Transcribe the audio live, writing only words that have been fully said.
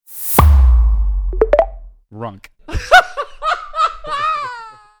Runk.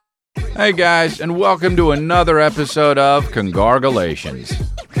 Hey guys, and welcome to another episode of Congratulations.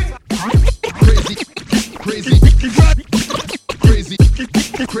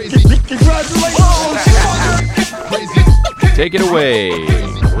 Take it away.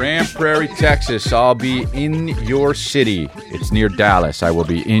 Grand Prairie, Texas. I'll be in your city. It's near Dallas. I will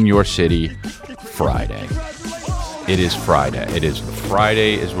be in your city Friday. It is Friday.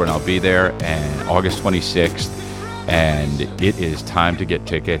 Friday is when I'll be there, and August 26th. And it is time to get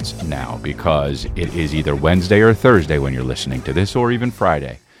tickets now because it is either Wednesday or Thursday when you're listening to this, or even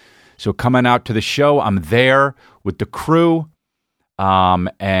Friday. So coming out to the show, I'm there with the crew.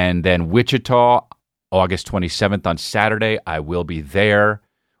 And then Wichita, August 27th on Saturday, I will be there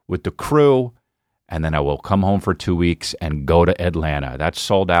with the crew. And then I will come home for 2 weeks and go to Atlanta. That's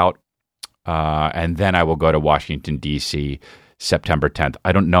sold out. And then I will go to Washington, D.C., September 10th.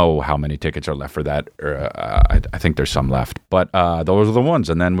 I don't know how many tickets are left for that. I think there's some left. But those are the ones.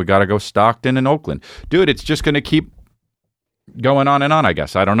 And then we got to go Stockton and Oakland. Dude, it's just going to keep going on and on, I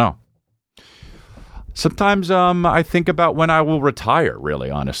guess. I don't know. Sometimes I think about when I will retire,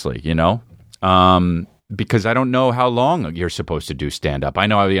 really, honestly, you know? Because I don't know how long you're supposed to do stand-up. I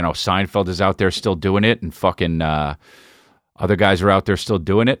know, Seinfeld is out there still doing it, and fucking other guys are out there still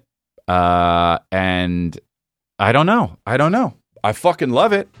doing it. And I don't know. I fucking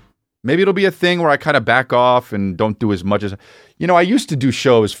love it. Maybe it'll be a thing where I kind of back off and don't do as much as... I used to do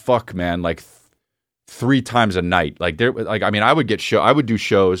shows, like 3 times a night. I would do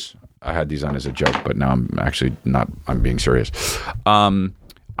shows. I had these on as a joke, but now I'm actually not. I'm being serious.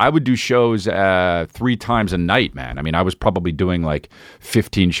 I would do shows 3 times a night, man. I mean, I was probably doing like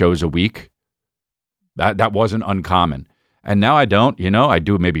 15 shows a week. That wasn't uncommon. And now I don't, I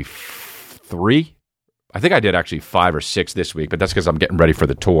do maybe 3. I think I did actually 5 or 6 this week, but that's because I'm getting ready for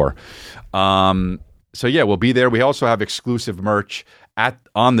the tour. So yeah, we'll be there. We also have exclusive merch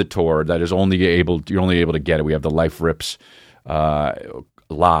on the tour that is you're only able to get it. We have the Life Rips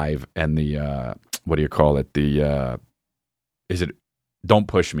live and the what do you call it? Is it Don't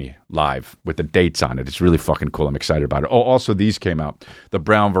Push Me live with the dates on it. It's really fucking cool. I'm excited about it. Oh, also these came out. The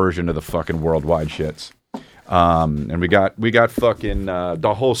brown version of the fucking worldwide shits. And we got fucking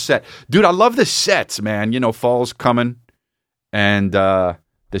the whole set. Dude, I love the sets, man. Fall's coming. And the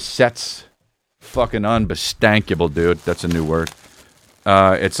sets fucking unbestankible, dude. That's a new word.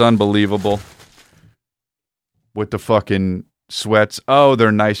 It's unbelievable. With the fucking sweats. Oh,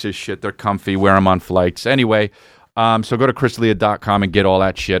 they're nice as shit. They're comfy. Wear them on flights. Anyway, so go to chrisleah.com and get all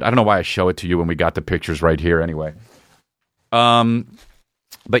that shit. I don't know why I show it to you when we got the pictures right here anyway.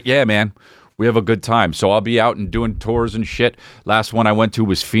 But yeah, man. We have a good time. So I'll be out and doing tours and shit. Last one I went to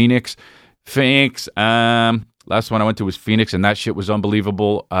was Phoenix. Last one I went to was Phoenix, and that shit was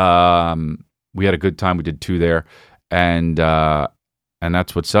unbelievable. We had a good time. We did 2 there. And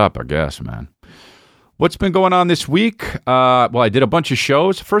that's what's up, I guess, man. What's been going on this week? Well, I did a bunch of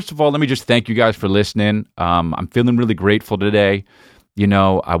shows. First of all, let me just thank you guys for listening. I'm feeling really grateful today.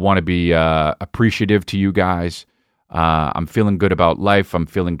 I want to be appreciative to you guys. I'm feeling good about life. I'm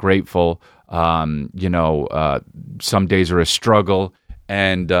feeling grateful. Some days are a struggle.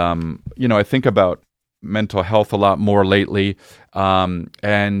 And, I think about mental health a lot more lately. It's hard.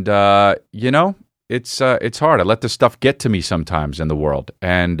 I let this stuff get to me sometimes in the world.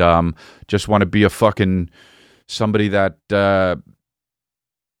 And just want to be a fucking somebody that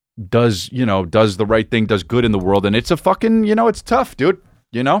does the right thing, does good in the world. And it's a fucking, it's tough, dude.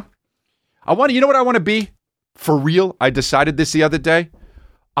 You know what I want to be? For real, I decided this the other day.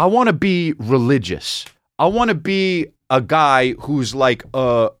 I want to be religious. I want to be a guy who's like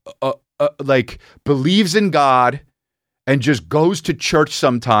believes in God and just goes to church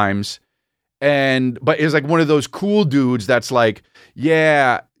sometimes, but is like one of those cool dudes that's like,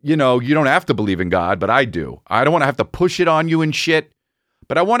 yeah, you don't have to believe in God, but I do. I don't want to have to push it on you and shit,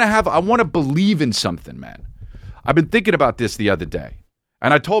 but I want to believe in something, man. I've been thinking about this the other day.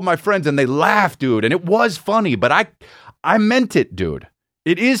 And I told my friends, and they laughed, dude. And it was funny, but I meant it, dude.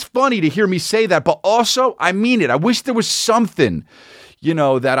 It is funny to hear me say that, but also I mean it. I wish there was something,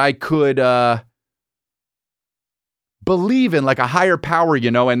 that I could believe in, like a higher power,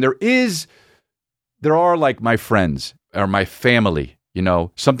 And there are like my friends or my family,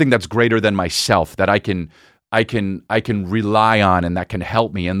 something that's greater than myself that I can rely on and that can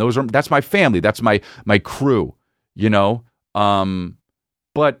help me. And that's my family. That's my crew,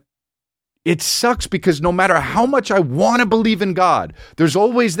 But it sucks because no matter how much I want to believe in God, there's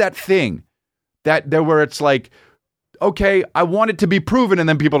always that thing where it's like, okay, I want it to be proven. And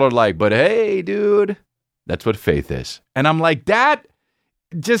then people are like, but hey, dude, that's what faith is. And I'm like,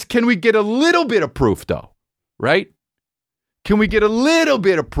 can we get a little bit of proof though? right? Can we get a little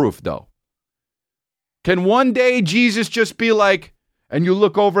bit of proof, though? Can one day Jesus just be like, and you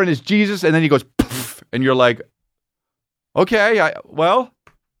look over and it's Jesus, and then he goes, poof, and you're like, okay,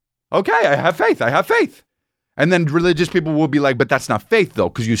 I have faith. And then religious people will be like, but that's not faith, though,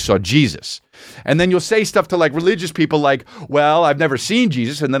 because you saw Jesus. And then you'll say stuff to like religious people like, well, I've never seen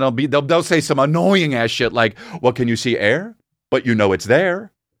Jesus. And then they'll say some annoying ass shit like, well, can you see air? But you know it's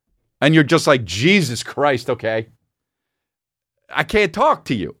there. And you're just like, Jesus Christ, okay. I can't talk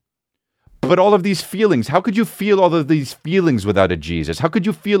to you. But all of these feelings, how could you feel all of these feelings without a Jesus? How could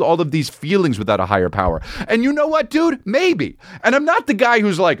you feel all of these feelings without a higher power? And you know what, dude? Maybe. And I'm not the guy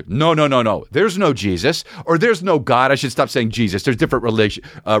who's like, no. There's no Jesus, or there's no God. I should stop saying Jesus. There's different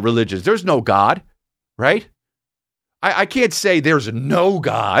religions. There's no God, right? I can't say there's no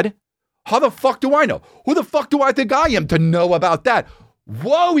God. How the fuck do I know? Who the fuck do I think I am to know about that?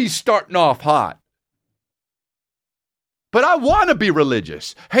 Whoa, he's starting off hot. But I want to be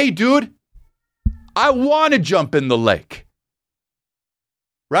religious. Hey, dude. I want to jump in the lake,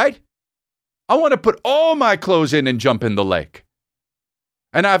 right? I want to put all my clothes in and jump in the lake.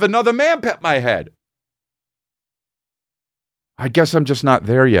 And I have another man pet my head. I guess I'm just not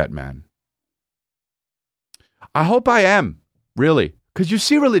there yet, man. I hope I am, really. Because you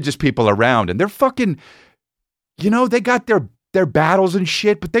see religious people around and they're fucking, they got their battles and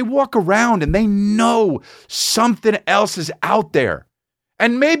shit, but they walk around and they know something else is out there.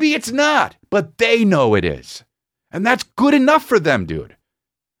 And maybe it's not, but they know it is. And that's good enough for them, dude.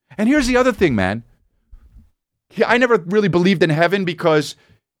 And here's the other thing, man. I never really believed in heaven because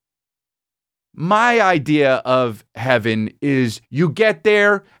my idea of heaven is you get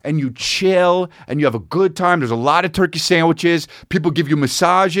there and you chill and you have a good time. There's a lot of turkey sandwiches. People give you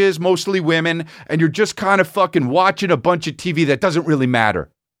massages, mostly women. And you're just kind of fucking watching a bunch of TV that doesn't really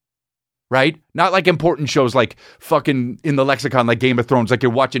matter. Right? Not like important shows like fucking in the lexicon like Game of Thrones, like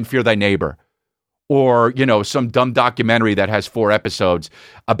you're watching Fear Thy Neighbor. Or, some dumb documentary that has 4 episodes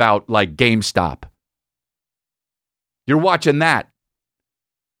about like GameStop. You're watching that.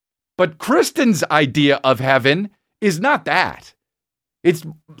 But Kristen's idea of heaven is not that. It's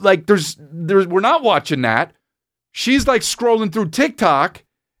like we're not watching that. She's like scrolling through TikTok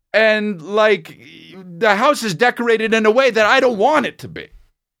and like the house is decorated in a way that I don't want it to be.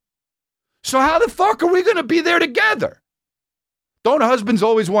 So how the fuck are we going to be there together? Don't husbands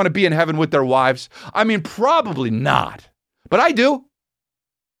always want to be in heaven with their wives? I mean, probably not. But I do.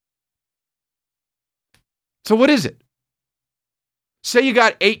 So what is it? Say you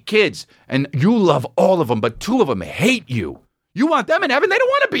got 8 kids and you love all of them, but 2 of them hate you. You want them in heaven? They don't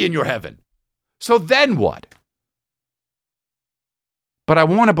want to be in your heaven. So then what? But I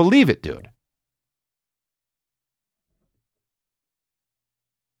want to believe it, dude.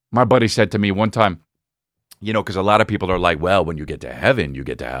 My buddy said to me one time, because a lot of people are like, well, when you get to heaven, you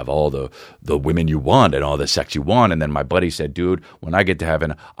get to have all the women you want and all the sex you want. And then my buddy said, dude, when I get to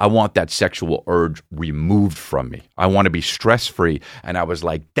heaven, I want that sexual urge removed from me. I want to be stress-free. And I was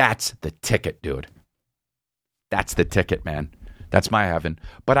like, that's the ticket, dude. That's the ticket, man. That's my heaven.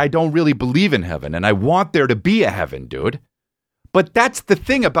 But I don't really believe in heaven. And I want there to be a heaven, dude. But that's the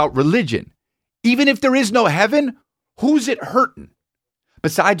thing about religion. Even if there is no heaven, who's it hurting?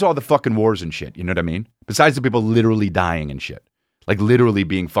 Besides all the fucking wars and shit, you know what I mean? Besides the people literally dying and shit. Like literally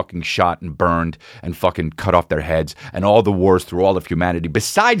being fucking shot and burned and fucking cut off their heads and all the wars through all of humanity.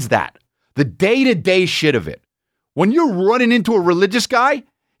 Besides that, the day-to-day shit of it. When you're running into a religious guy,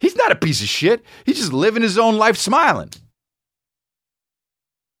 he's not a piece of shit. He's just living his own life smiling.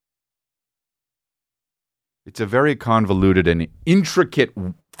 It's a very convoluted and intricate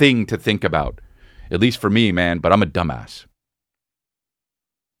thing to think about. At least for me, man, but I'm a dumbass.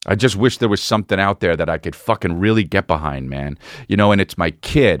 I just wish there was something out there that I could fucking really get behind, man. And it's my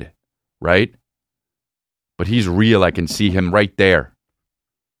kid, right? But he's real. I can see him right there.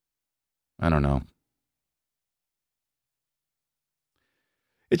 I don't know.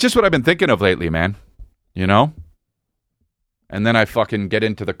 It's just what I've been thinking of lately, man. And then I fucking get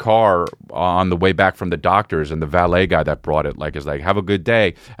into the car on the way back from the doctor's and the valet guy that brought it is like, have a good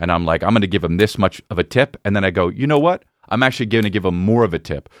day. And I'm like, I'm going to give him this much of a tip. And then I go, you know what? I'm actually going to give him more of a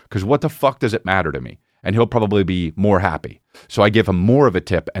tip because what the fuck does it matter to me? And he'll probably be more happy. So I give him more of a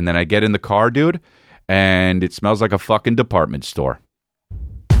tip and then I get in the car, dude, and it smells like a fucking department store.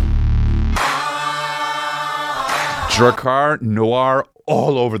 Drakkar Noir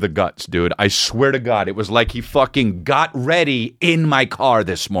all over the guts, dude. I swear to God, it was like he fucking got ready in my car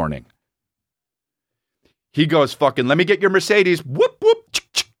this morning. He goes, fucking, let me get your Mercedes. Whoop, whoop,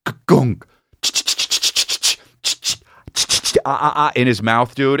 gung. in his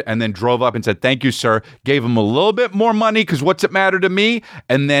mouth, dude, and then drove up and said, "Thank you, sir." Gave him a little bit more money because what's it matter to me?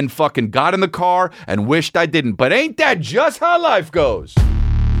 And then fucking got in the car and wished I didn't. But ain't that just how life goes?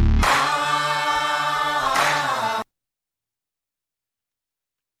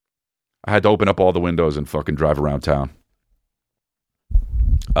 I had to open up all the windows and fucking drive around town.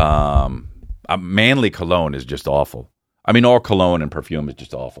 Manly cologne is just awful. I mean, all cologne and perfume is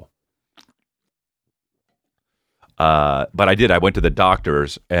just awful. But I did. I went to the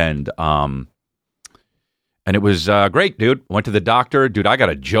doctor's and it was great, dude. Went to the doctor. Dude, I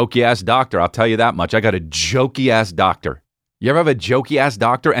got a jokey-ass doctor. I'll tell you that much. I got a jokey-ass doctor. You ever have a jokey-ass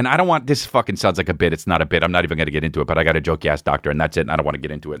doctor? And I don't want... This fucking sounds like a bit. It's not a bit. I'm not even going to get into it, but I got a jokey-ass doctor, and that's it, and I don't want to get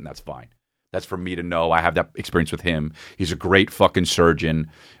into it, and that's fine. That's for me to know. I have that experience with him. He's a great fucking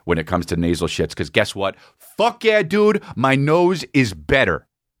surgeon when it comes to nasal shits, because guess what? Fuck yeah, dude. My nose is better.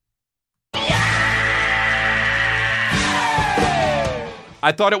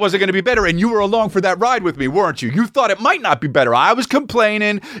 I thought it wasn't going to be better, and you were along for that ride with me, weren't you? You thought it might not be better. I was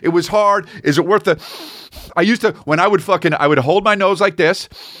complaining. It was hard. Is it worth the... I used to, when I would hold my nose like this.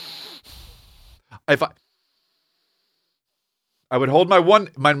 I would hold my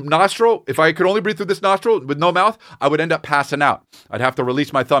nostril. If I could only breathe through this nostril with no mouth, I would end up passing out. I'd have to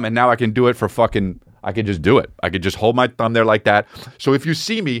release my thumb, and now I can do it for fucking... I could just do it. I could just hold my thumb there like that. So if you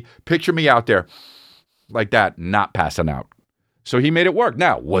see me, picture me out there like that, not passing out. So he made it work.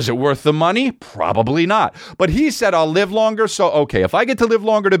 Now, was it worth the money? Probably not. But he said I'll live longer, so okay. If I get to live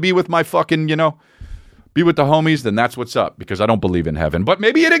longer to be with my fucking, be with the homies, then that's what's up, because I don't believe in heaven. But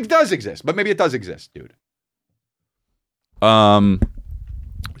maybe it does exist. Dude.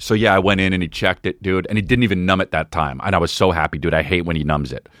 So yeah, I went in and he checked it, dude, and he didn't even numb it that time. And I was so happy, dude. I hate when he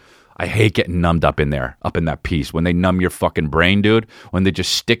numbs it. I hate getting numbed up in there, up in that piece. When they numb your fucking brain, dude, when they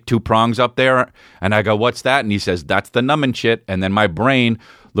just stick two prongs up there, and I go, "What's that?" And he says, "That's the numbing shit." And then my brain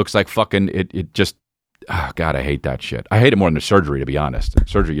looks like fucking, it just, oh God, I hate that shit. I hate it more than the surgery, to be honest.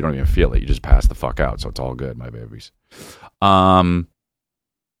 Surgery, you don't even feel it. You just pass the fuck out, so it's all good, my babies.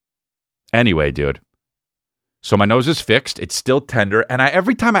 Anyway, dude. So my nose is fixed. It's still tender. And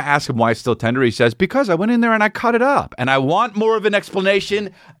every time I ask him why it's still tender, he says, "Because I went in there and I cut it up." And I want more of an explanation.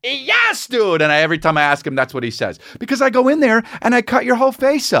 Yes, dude. And every time I ask him, that's what he says. "Because I go in there and I cut your whole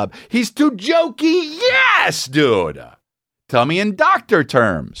face up." He's too jokey. Yes, dude. Tell me in doctor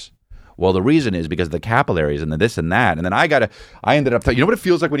terms. Well, the reason is because of the capillaries and the this and that. And then I ended up, you know what it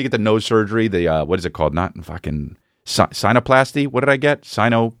feels like when you get the nose surgery? The, what is it called? Not fucking sinoplasty. What did I get?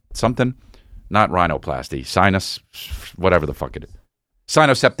 Something. Not rhinoplasty, sinus, whatever the fuck it is.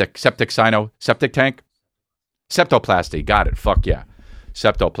 Septic tank? Septoplasty, got it, fuck yeah.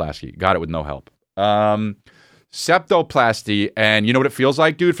 Septoplasty, got it with no help. Septoplasty, and you know what it feels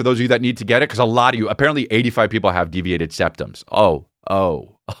like, dude, for those of you that need to get it? Because a lot of you, apparently 85 people have deviated septums.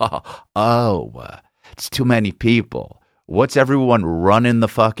 It's too many people. What's everyone running the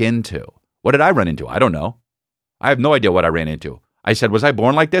fuck into? What did I run into? I don't know. I have no idea what I ran into. I said, "Was I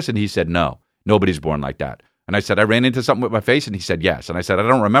born like this?" And he said, "No. Nobody's born like that." And I said, "I ran into something with my face?" And he said, "Yes." And I said, "I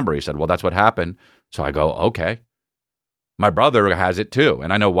don't remember." He said, "Well, that's what happened." So I go, "Okay." My brother has it too.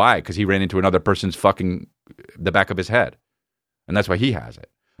 And I know why, because he ran into another person's fucking the back of his head. And that's why he has it.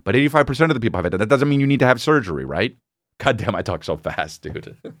 But 85% of the people have it. That doesn't mean you need to have surgery, right? God damn, I talk so fast,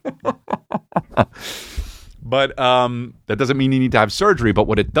 dude. But that doesn't mean you need to have surgery. But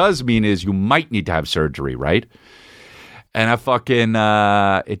what it does mean is you might need to have surgery, right? And I fucking,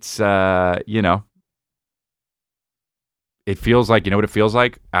 it feels like, you know what it feels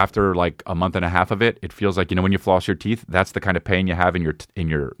like after like a month and a half of it? It feels like, when you floss your teeth, that's the kind of pain you have in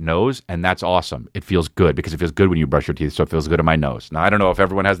your nose. And that's awesome. It feels good because it feels good when you brush your teeth. So it feels good in my nose. Now, I don't know if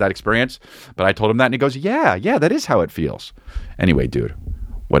everyone has that experience, but I told him that and he goes, yeah, that is how it feels. Anyway, dude,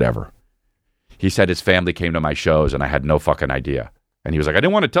 whatever. He said his family came to my shows and I had no fucking idea. And he was like, "I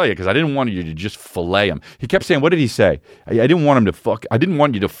didn't want to tell you because I didn't want you to just fillet him." He kept saying, what did he say? I didn't want you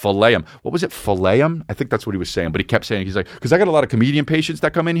to fillet him. What was it? Fillet him? I think that's what he was saying. But he kept saying, he's like, "Because I got a lot of comedian patients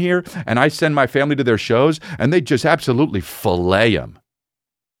that come in here and I send my family to their shows and they just absolutely fillet him.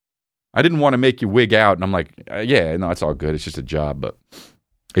 I didn't want to make you wig out." And I'm like, "Yeah, no, it's all good. It's just a job." But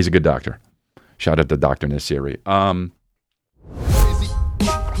he's a good doctor. Shout out to Dr. Nassiri.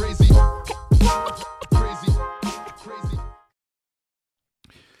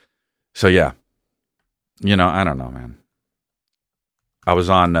 So yeah, I don't know, man. I was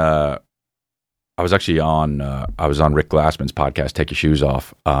on Rick Glassman's podcast, Take Your Shoes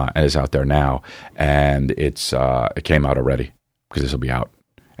Off, and it's out there now. And it came out already because this will be out.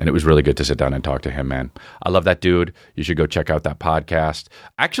 And it was really good to sit down and talk to him, man. I love that dude. You should go check out that podcast.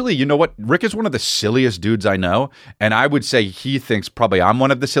 Actually, you know what? Rick is one of the silliest dudes I know. And I would say he thinks probably I'm one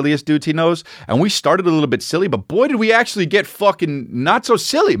of the silliest dudes he knows. And we started a little bit silly, but boy, did we actually get fucking not so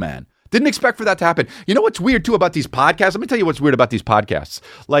silly, man. Didn't expect for that to happen. You know what's weird, too, about these podcasts? Let me tell you what's weird about these podcasts.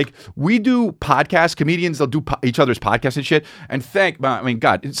 Like, we do podcasts, comedians, they'll do each other's podcasts and shit. And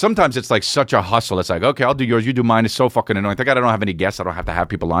God, sometimes it's like such a hustle. It's like, okay, I'll do yours, you do mine. It's so fucking annoying. Thank God I don't have any guests. I don't have to have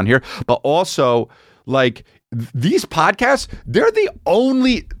people on here. But also, like, these podcasts, they're the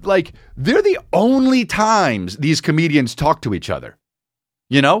only times these comedians talk to each other.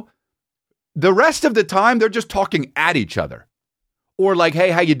 You know? The rest of the time, they're just talking at each other. Or like, hey,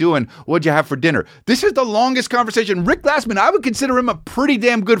 how you doing? What'd you have for dinner? This is the longest conversation. Rick Glassman, I would consider him a pretty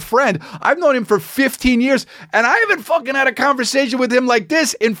damn good friend. I've known him for 15 years, and I haven't fucking had a conversation with him like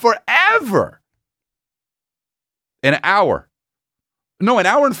this in forever. An hour. No, an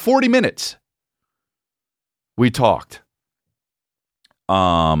hour and 40 minutes. We talked.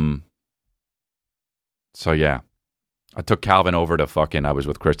 So yeah. I took Calvin over to I was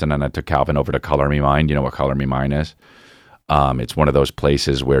with Kristen, and I took Calvin over to Color Me Mine. You know what Color Me Mine is? It's one of those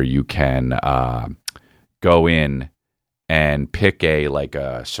places where you can go in and pick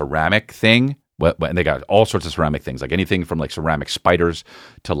a ceramic thing. And they got all sorts of ceramic things, like anything from like ceramic spiders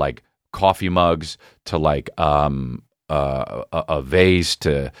to like coffee mugs to like a vase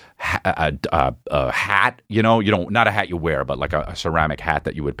to a hat. You know, not a hat you wear, but like a ceramic hat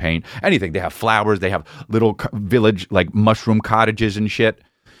that you would paint. Anything. They have flowers. They have little village like mushroom cottages and shit.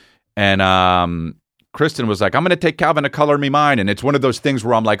 And Kristen was like, I'm going to take Calvin to Color Me Mine. And it's one of those things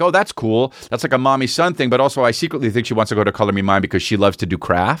where I'm like, oh, that's cool. That's like a mommy-son thing. But also I secretly think she wants to go to Color Me Mine because she loves to do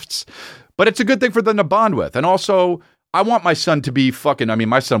crafts. But it's a good thing for them to bond with. And also, I want my son to be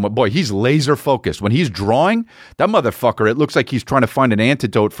my son, boy, he's laser focused. When he's drawing, that motherfucker, it looks like he's trying to find an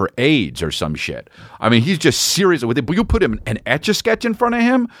antidote for AIDS or some shit. I mean, he's just serious with it. But you put him an Etch-a-Sketch in front of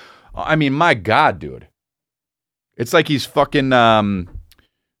him? I mean, my God, dude. It's like he's fucking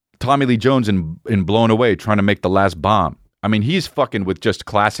Tommy Lee Jones in Blown Away trying to make the last bomb. I mean, he's fucking with just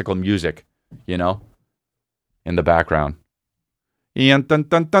classical music, you know, in the background.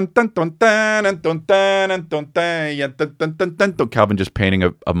 Calvin just painting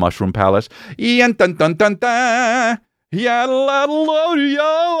a mushroom palace.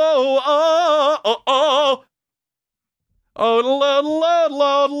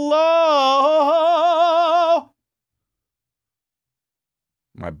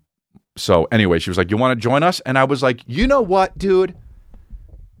 So anyway, she was like, you want to join us? And I was like, you know what, dude?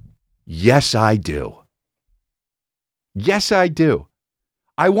 Yes, I do. Yes, I do.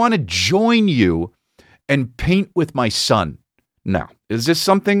 I want to join you and paint with my son. Now, is this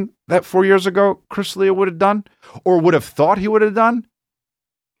something that 4 years ago Chris D'Elia would have done or would have thought he would have done?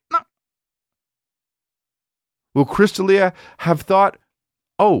 No. Will Chris D'Elia have thought,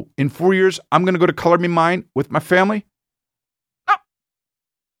 oh, in 4 years, I'm going to go to Color Me Mine with my family? No.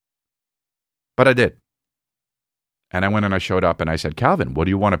 But I did. And I went and I showed up and I said, Calvin, what do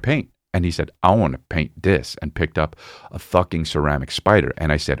you want to paint? And he said, I want to paint this, and picked up a fucking ceramic spider.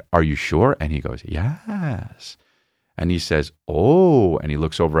 And I said, are you sure? And he goes, yes. And he says, oh, and he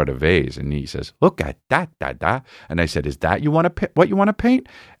looks over at a vase and he says, look at that, da. And I said, is that what you want to paint?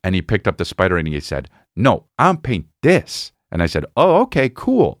 And he picked up the spider and he said, no, I'll paint this. And I said, oh, okay,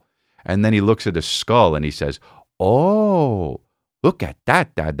 cool. And then he looks at the skull and he says, oh, look at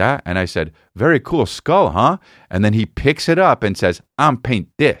that, da. And I said, very cool skull, huh? And then he picks it up and says, I'll paint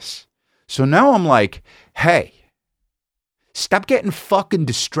this. So now I'm like, hey, stop getting fucking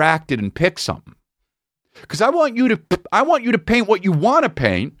distracted and pick something. Because I want you to paint what you want to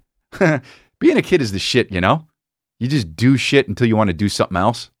paint. Being a kid is the shit, you know? You just do shit until you want to do something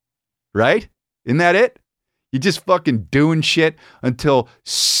else. Right? Isn't that it? You just fucking doing shit until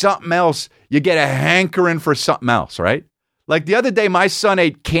something else, you get a hankering for something else, right? Like the other day, my son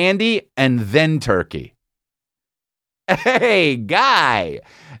ate candy and then turkey. Hey, guy,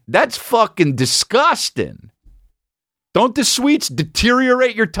 that's fucking disgusting. Don't the sweets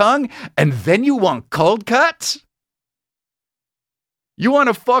deteriorate your tongue and then you want cold cuts? You want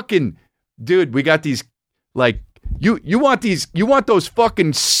to fucking, dude, we got these, like, you want those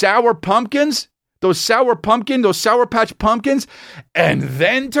fucking sour pumpkins? Those Sour Patch Pumpkins? And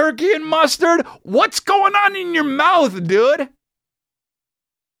then turkey and mustard? What's going on in your mouth, dude?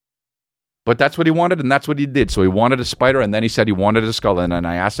 But that's what he wanted, and that's what he did. So he wanted a spider, and then he said he wanted a skull. And then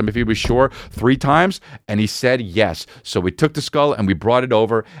I asked him if he was sure 3 times, and he said yes. So we took the skull, and we brought it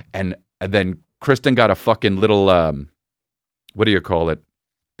over, and then Kristen got a fucking little, what do you call it,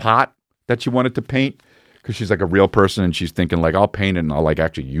 pot that she wanted to paint. because she's like a real person and she's thinking like I'll paint it and I'll like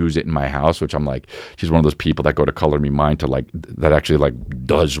actually use it in my house, which I'm like, she's one of those people that go to Color Me Mine to like that actually like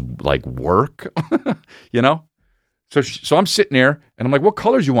does like work, you know. So I'm sitting there and I'm like, what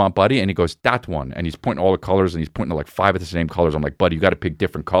colors you want, buddy? And he goes, that one. And he's pointing all the colors and he's pointing to like 5 of the same colors. I'm like, buddy, you got to pick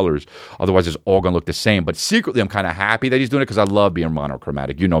different colors. Otherwise, it's all going to look the same. But secretly, I'm kind of happy that he's doing it because I love being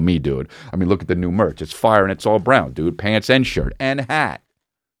monochromatic. You know me, dude. I mean, look at the new merch. It's fire and it's all brown, dude. Pants and shirt and hat.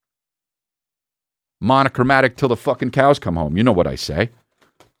 Monochromatic till the fucking cows come home. You know what I say.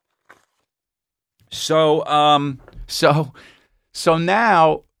 So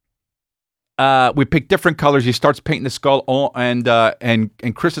now... we pick different colors. He starts painting the skull, and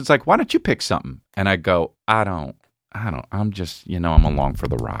Kristen's like, "Why don't you pick something?" And I go, "I don't. I'm just, I'm along for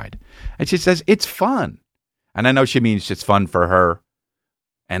the ride." And she says, "It's fun," and I know she means it's fun for her,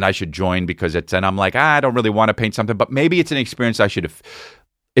 and I should join because it's. And I'm like, I don't really want to paint something, but maybe it's an experience I should have.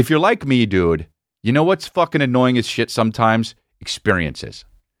 If you're like me, dude, you know what's fucking annoying as shit sometimes? Experiences.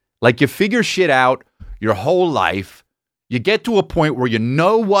 Like you figure shit out your whole life, you get to a point where you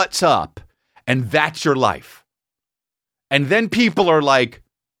know what's up. And that's your life. And then people are like,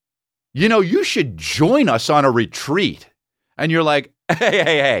 you should join us on a retreat. And you're like,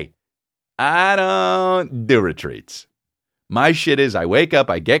 hey, I don't do retreats. My shit is I wake up,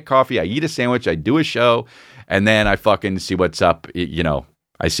 I get coffee, I eat a sandwich, I do a show, and then I fucking see what's up.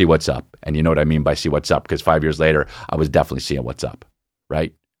 I see what's up. And you know what I mean by see what's up? Because 5 years later, I was definitely seeing what's up,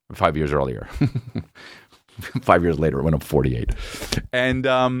 right? 5 years earlier. 5 years later, when I'm 48.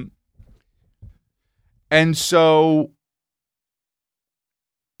 And so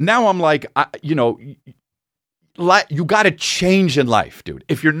now I'm like, you got to change in life, dude.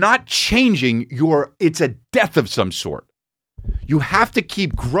 If you're not changing, it's a death of some sort. You have to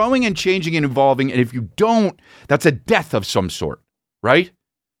keep growing and changing and evolving. And if you don't, that's a death of some sort, right?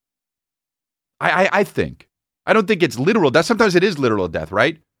 I think. I don't think it's literal death. Sometimes it is literal death,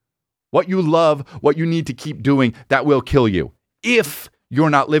 right? What you love, what you need to keep doing, that will kill you if you're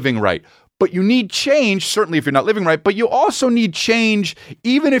not living right. But you need change, certainly if you're not living right, but you also need change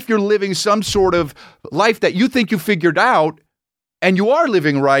even if you're living some sort of life that you think you figured out and you are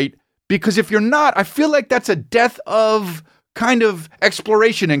living right, because if you're not, I feel like that's a death of kind of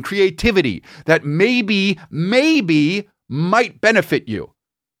exploration and creativity that maybe might benefit you.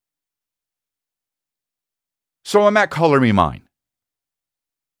 So I'm at Color Me Mine.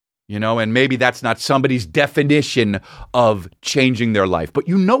 And maybe that's not somebody's definition of changing their life. But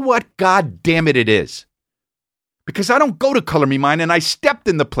you know what? God damn it is. Because I don't go to Color Me Mine, and I stepped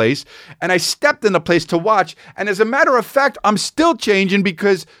in the place to watch. And as a matter of fact, I'm still changing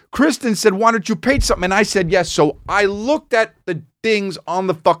because Kristen said, why don't you paint something? And I said, yes. So I looked at the things on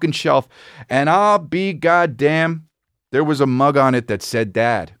the fucking shelf, and I'll be goddamn, there was a mug on it that said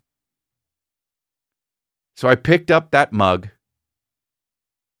Dad. So I picked up that mug.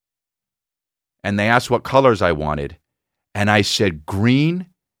 And they asked what colors I wanted. And I said green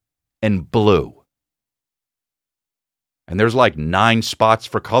and blue. And there's like 9 spots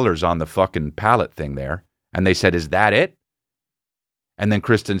for colors on the fucking palette thing there. And they said, is that it? And then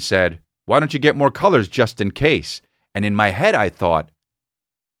Kristen said, why don't you get more colors just in case? And in my head, I thought,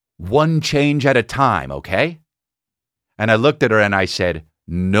 one change at a time, okay? And I looked at her and I said,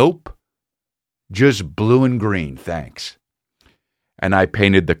 nope, just blue and green, thanks. And I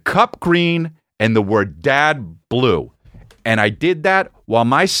painted the cup green and the word Dad blue. And I did that while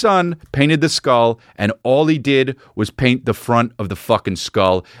my son painted the skull, and all he did was paint the front of the fucking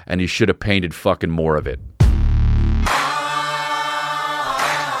skull, and he should have painted fucking more of it.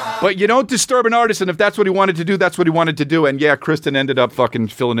 But you don't disturb an artist, and if that's what he wanted to do, that's what he wanted to do. And yeah, Kristen ended up fucking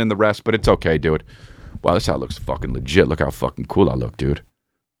filling in the rest, but it's okay, dude. Wow, this how it looks fucking legit. Look how fucking cool I look, dude.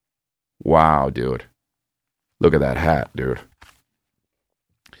 Wow, dude. Look at that hat, dude.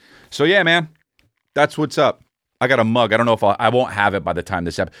 So yeah, man. That's what's up. I got a mug. I don't know if I won't have it by the time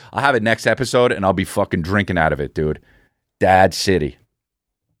this episode. I'll have it next episode, and I'll be fucking drinking out of it, dude. Dad City.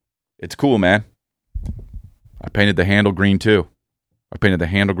 It's cool, man. I painted the handle green, too. I painted the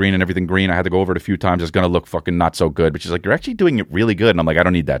handle green and everything green. I had to go over it a few times. It's going to look fucking not so good. But she's like, you're actually doing it really good. And I'm like, I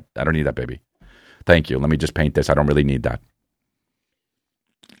don't need that. I don't need that, baby. Thank you. Let me just paint this. I don't really need that.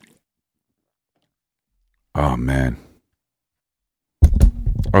 Oh, man.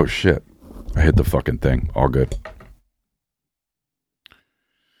 Oh, shit. I hit the fucking thing. All good.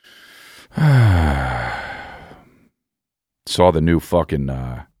 Saw the new fucking...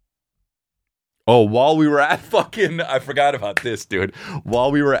 while we were at fucking... I forgot about this, dude.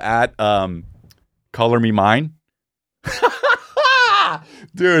 While we were at Color Me Mine.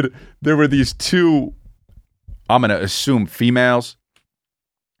 Dude, there were these 2, I'm going to assume females.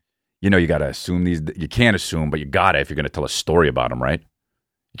 you got to assume these. You can't assume, but you got to if you're going to tell a story about them, right?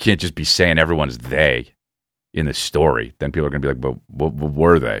 You can't just be saying everyone's they in the story. Then people are going to be like, but what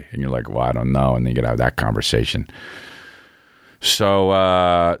were they? And you're like, well, I don't know. And then you got to have that conversation.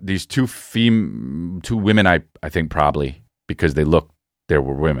 So these two women, I think probably because they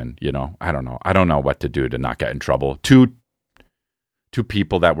were women, I don't know. I don't know what to do to not get in trouble. Two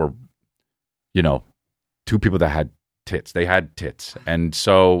people that were, two people that had tits. They had tits. And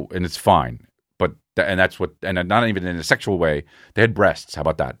it's fine. But, and that's what, and not even in a sexual way, they had breasts. How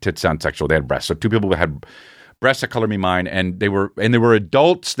about that? Tits sound sexual. They had breasts. So two people that had breasts that color me mine, and they were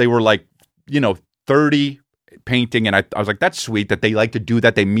adults. They were like, 30 painting. And I was like, that's sweet that they like to do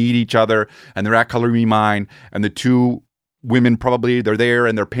that. They meet each other and they're at Color Me Mine. And the two women probably, they're there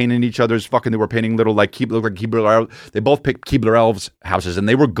and they're painting each other's they were painting little look like Keebler. They both picked Keebler Elves houses and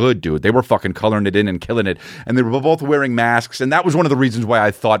they were good, dude. They were fucking coloring it in and killing it. And they were both wearing masks. And that was one of the reasons why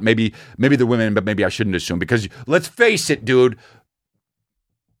I thought maybe they're women, but maybe I shouldn't assume, because let's face it, dude,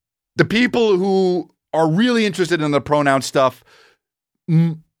 the people who are really interested in the pronoun stuff,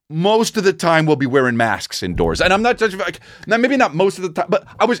 most of the time will be wearing masks indoors. And I'm not judging, maybe not most of the time, but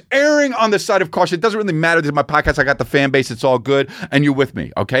I was erring on the side of caution. It doesn't really matter. This is my podcast. I got the fan base. It's all good. And you're with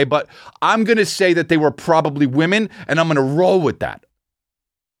me, okay? But I'm going to say that they were probably women, and I'm going to roll with that.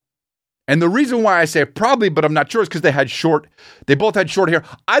 And the reason why I say probably, but I'm not sure, is because they both had short hair.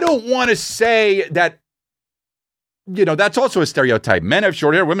 I don't want to say that, that's also a stereotype. Men have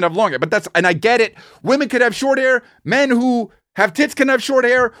short hair, women have long hair. And I get it. Women could have short hair. Men who have tits can have short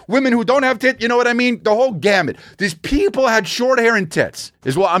hair. Women who don't have tits, you know what I mean? The whole gamut. These people had short hair and tits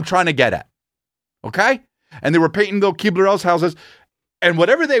is what I'm trying to get at. Okay? And they were painting little Keebler Elves houses. And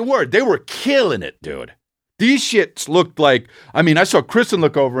whatever they were killing it, dude. These shits looked like, I saw Kristen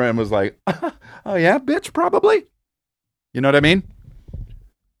look over and was like, oh yeah, bitch, probably. You know what I mean?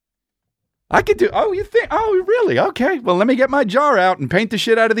 I could do, you think, really? Okay. Well, let me get my jar out and paint the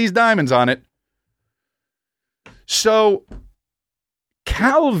shit out of these diamonds on it. So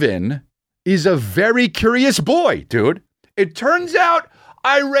Calvin is a very curious boy, dude. It turns out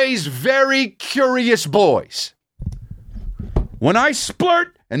I raise very curious boys. When I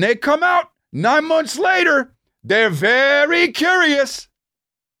splurt and they come out 9 months later, they're very curious.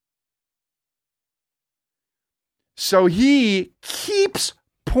 So he keeps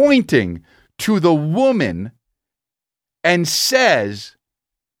pointing to the woman and says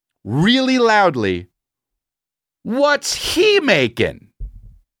really loudly, "What's he making?"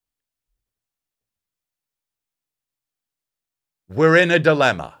 We're in a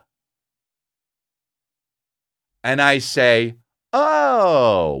dilemma. And I say,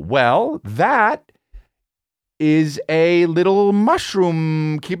 oh, well, that is a little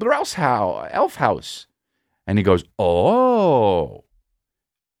mushroom Keebler elf house. And he goes, oh.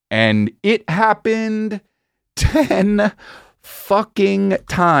 And it happened 10 fucking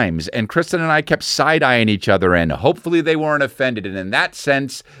times. And Kristen and I kept side-eyeing each other, and hopefully they weren't offended. And in that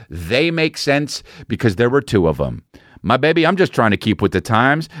sense, they make sense because there were two of them. My baby, I'm just trying to keep with the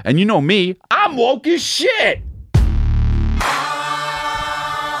times. And you know me, I'm woke as shit.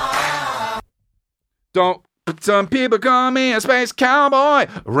 Some people call me a space cowboy.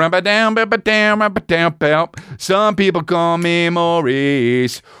 Rubba-down, rubba-down, rubba-down. Some people call me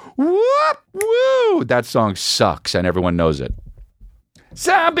Maurice. Whoop, woo. That song sucks, and everyone knows it.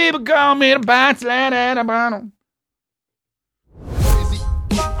 Some people call me the Batsland and the bottom.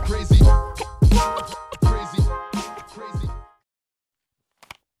 Crazy.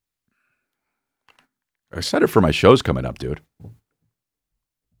 Excited for my shows coming up, dude.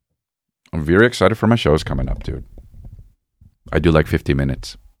 I'm very excited for my shows coming up, dude. I do like 50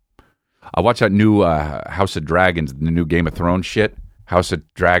 minutes. I watched that new House of Dragons, the new Game of Thrones shit. House of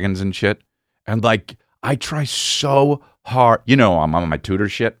Dragons and shit. And I try so hard. I'm on my tutor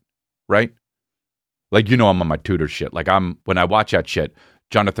shit, right? I'm on my tutor shit. When I watch that shit,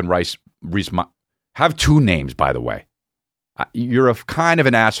 Jonathan Reese, have two names, by the way. You're a kind of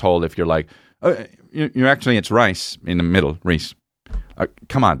an asshole if you're like, you're actually, it's Rice in the middle, Reese.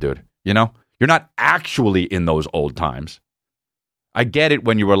 Come on, dude. You're not actually in those old times. I get it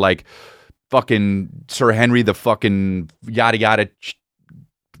when you were like fucking Sir Henry the fucking yada yada.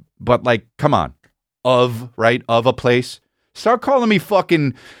 But come on. Of a place. Start calling me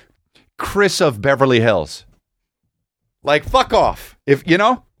fucking Chris of Beverly Hills. Fuck off.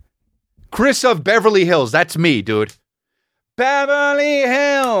 Chris of Beverly Hills. That's me, dude. Beverly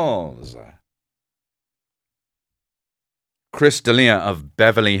Hills. Chris D'Elia of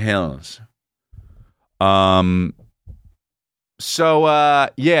Beverly Hills. So,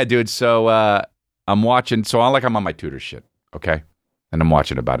 yeah, dude. So, I'm watching. So, I'm on my tutor shit. Okay. And I'm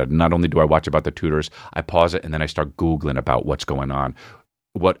watching about it. And not only do I watch about the Tudors, I pause it and then I start Googling about what's going on,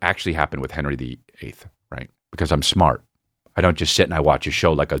 what actually happened with Henry VIII, right? Because I'm smart. I don't just sit and I watch a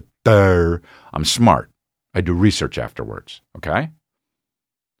show like a durr. I'm smart. I do research afterwards, okay?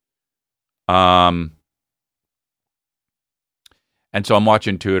 And so I'm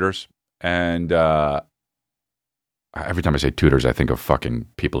watching Tudors, and every time I say Tudors, I think of fucking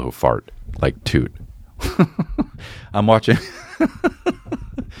people who fart, like toot. I'm watching...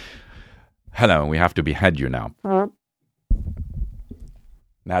 Hello, we have to behead you now.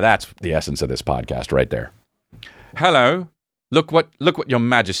 Now that's the essence of this podcast right there. Hello, look what your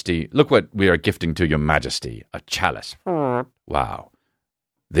majesty, look what we are gifting to your majesty, a chalice. Wow.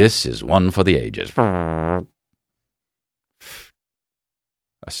 This is one for the ages. Hello,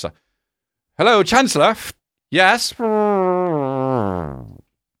 Chancellor. Yes.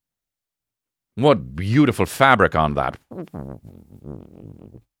 What beautiful fabric on that.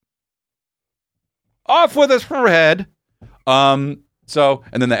 Off with his head. So,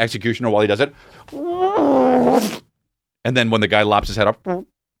 and then the executioner, while he does it, and then when the guy lops his head off,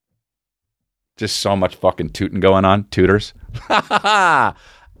 just so much fucking tooting going on. Tutors. The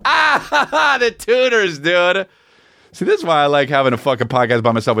Tutors, dude. See, this is why I like having a fucking podcast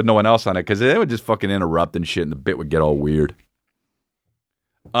by myself with no one else on it, because they would just fucking interrupt and shit, and the bit would get all weird.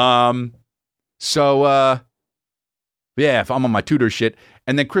 Yeah, if I'm on my Tudor shit,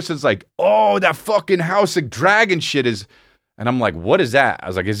 and then Kristen's like, oh, that fucking House of Dragon shit is, and I'm like, what is that? I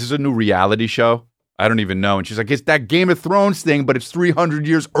was like, is this a new reality show? I don't even know. And she's like, it's that Game of Thrones thing, but it's 300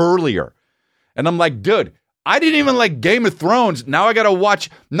 years earlier. And I'm like, dude, I didn't even like Game of Thrones. Now I got to watch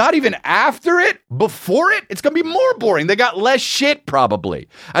not even after it, before it. It's going to be more boring. They got less shit probably.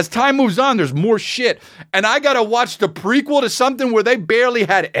 As time moves on, there's more shit. And I got to watch the prequel to something where they barely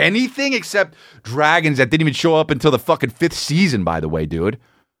had anything except dragons that didn't even show up until the fucking 5th season, by the way, dude.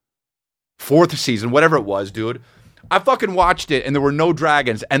 4th season, whatever it was, dude. I fucking watched it and there were no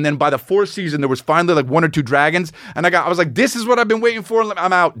dragons. And then by the 4th season, there was finally like 1 or 2 dragons. And I was like, this is what I've been waiting for.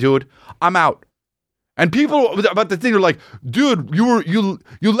 I'm out, dude. I'm out. And people about the thing are like, dude, you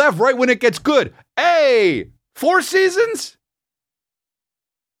left right when it gets good. Hey, 4 seasons?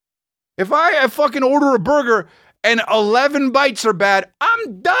 If I fucking order a burger and 11 bites are bad,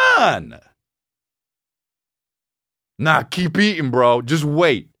 I'm done. Nah, keep eating, bro. Just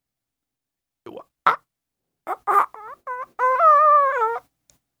wait.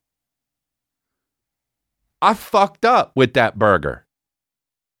 I fucked up with that burger.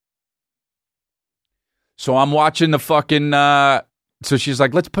 So I'm watching the fucking, so she's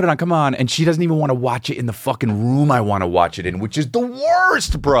like, let's put it on, come on. And she doesn't even want to watch it in the fucking room I want to watch it in, which is the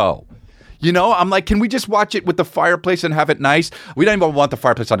worst, bro. You know, I'm like, can we just watch it with the fireplace and have it nice? We don't even want the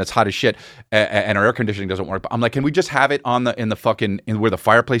fireplace on, it's hot as shit, and our air conditioning doesn't work. But I'm like, can we just have it on in where the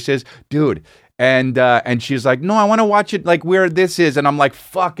fireplace is? Dude. And she's like, no, I want to watch it like where this is. And I'm like,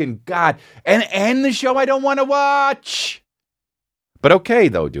 fucking God. And the show I don't want to watch. But okay,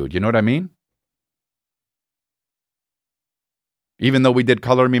 though, dude. You know what I mean? Even though we did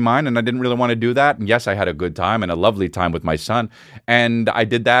Color Me Mine and I didn't really want to do that. And yes, I had a good time and a lovely time with my son. And I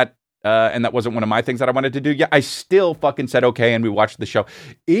did that. And that wasn't one of my things that I wanted to do. Yeah, I still fucking said okay. And we watched the show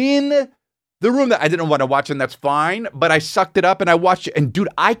in the room that I didn't want to watch. And that's fine. But I sucked it up and I watched it. And dude,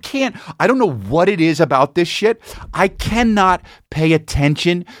 I don't know what it is about this shit. I cannot pay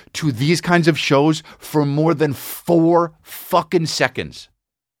attention to these kinds of shows for more than 4 fucking seconds.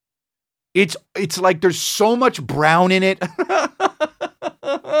 It's like there's so much brown in it.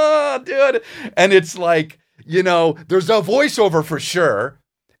 Dude. And it's like, you know, there's a voiceover for sure.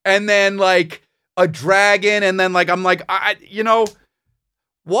 And then like a dragon. And then like, I'm like, you know,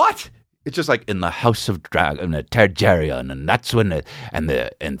 what? It's just like in the House of Dragon, the Targaryen. And that's when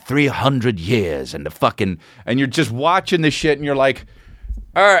in 300 years and the fucking, and you're just watching this shit and you're like,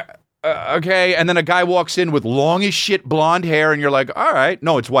 all right. Okay, and then a guy walks in with long as shit blonde hair, and you're like, all right.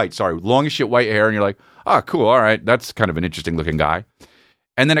 No, it's white, sorry. Long as shit white hair, and you're like, oh, cool, all right. That's kind of an interesting looking guy.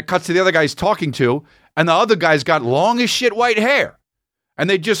 And then it cuts to the other guy he's talking to, and the other guy's got long as shit white hair. And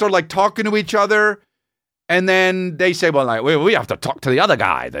they just are like talking to each other, and then they say, well, like, we have to talk to the other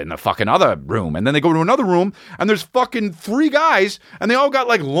guy in the fucking other room. And then they go to another room, and there's fucking 3 guys, and they all got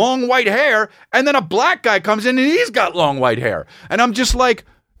like long white hair, and then a black guy comes in, and he's got long white hair. And I'm just like,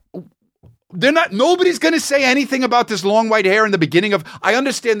 nobody's going to say anything about this long white hair in the beginning of, I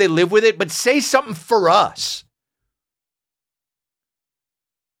understand they live with it, but say something for us.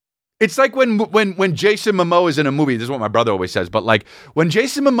 It's like when Jason Momoa is in a movie. This is what my brother always says. But like when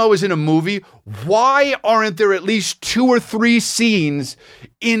Jason Momoa is in a movie, why aren't there at least 2 or 3 scenes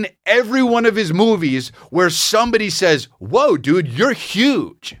in every one of his movies where somebody says, "Whoa, dude, you're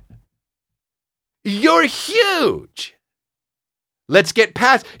huge. You're huge. Let's get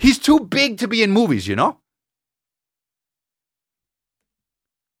past." He's too big to be in movies, you know?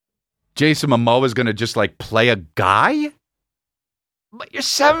 Jason Momoa is going to just like play a guy? But you're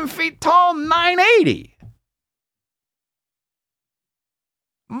 7 feet tall, 980.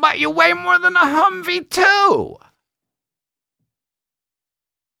 But you weigh more than a Humvee too.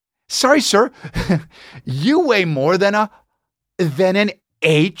 Sorry, sir. You weigh more than an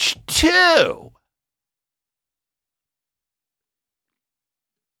H2.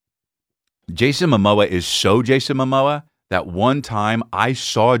 Jason Momoa is so Jason Momoa that one time I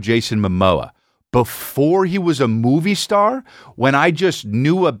saw Jason Momoa before he was a movie star, when I just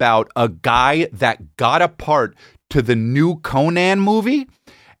knew about a guy that got a part to the new Conan movie,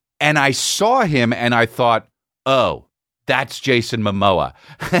 and I saw him and I thought, oh, that's Jason Momoa.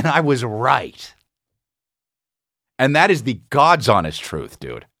 And I was right. And that is the God's honest truth,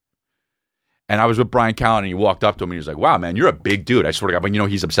 dude. And I was with Brian Callen, and he walked up to him and he was like, wow, man, you're a big dude. I swear to God, but you know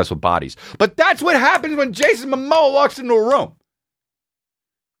he's obsessed with bodies. But that's what happens when Jason Momoa walks into a room.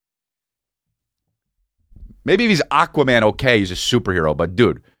 Maybe if he's Aquaman, okay, he's a superhero. But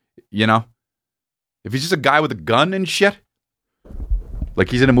dude, you know, if he's just a guy with a gun and shit,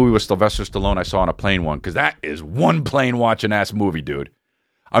 like he's in a movie with Sylvester Stallone I saw on a plane one, because that is one plane watching ass movie, dude.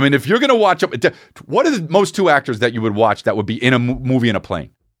 I mean, if you're going to watch, what are the most 2 actors that you would watch that would be in a movie in a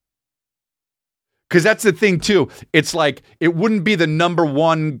plane? Because that's the thing, too. It's like, it wouldn't be the number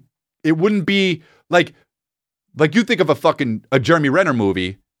one. It wouldn't be like you think of a Jeremy Renner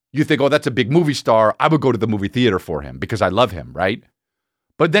movie. You think, oh, that's a big movie star. I would go to the movie theater for him because I love him, right?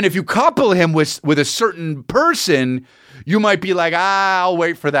 But then if you couple him with a certain person, you might be like, I'll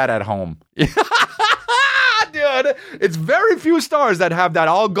wait for that at home. Dude, it's very few stars that have that.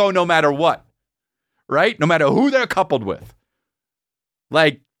 I'll go no matter what, right? No matter who they're coupled with.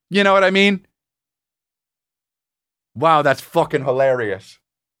 Like, you know what I mean? Wow, that's fucking hilarious.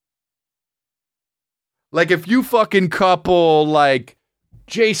 Like, if you fucking couple, like,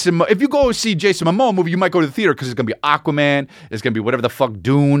 if you go see Jason Momoa movie, you might go to the theater because it's going to be Aquaman, it's going to be whatever the fuck,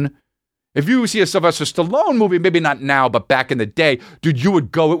 Dune. If you see a Sylvester Stallone movie, maybe not now, but back in the day, dude, you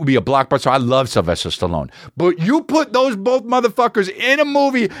would go, it would be a blockbuster. I love Sylvester Stallone. But you put those both motherfuckers in a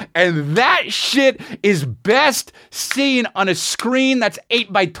movie, and that shit is best seen on a screen that's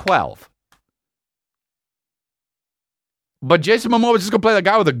 8x12. But Jason Momoa is just going to play the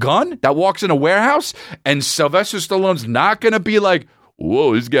guy with a gun that walks in a warehouse, and Sylvester Stallone's not going to be like,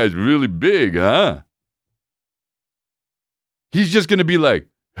 whoa, this guy's really big, huh? He's just going to be like,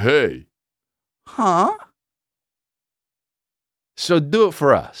 hey. Huh? So do it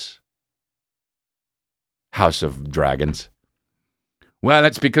for us. House of Dragons. Well,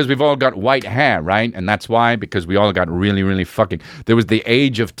 that's because we've all got white hair, right? And that's why, because we all got really, really fucking... There was the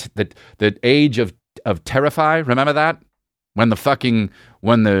age of... the age of Terrify, remember that? When the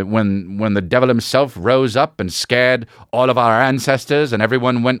devil himself rose up and scared all of our ancestors and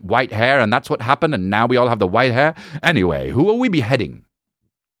everyone went white hair, and that's what happened, and now we all have the white hair. Anyway, who are we beheading?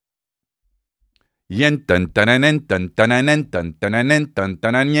 They ripped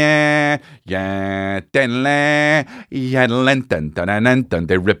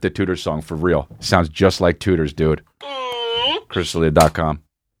the Tudors song for real. Sounds just like Tudors, dude. Crystalia.com.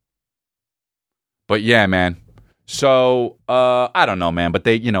 But yeah, man. So, I don't know, man, but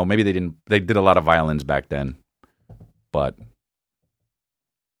they, you know, maybe they did a lot of violins back then, but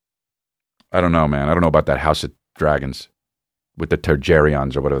I don't know, man. I don't know about that House of Dragons with the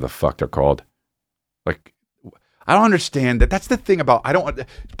Targaryens or whatever the fuck they're called. Like, I don't understand that. That's the thing about,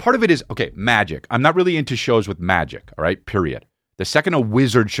 part of it is, okay, magic. I'm not really into shows with magic, all right, period. The second a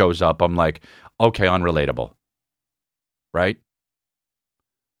wizard shows up, I'm like, okay, unrelatable, right?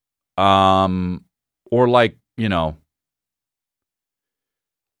 Or like, you know,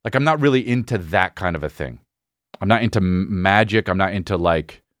 like I'm not really into that kind of a thing. I'm not into magic. I'm not into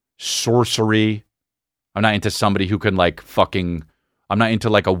like sorcery. I'm not into somebody who can like fucking, I'm not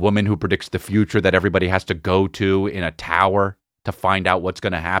into like a woman who predicts the future that everybody has to go to in a tower to find out what's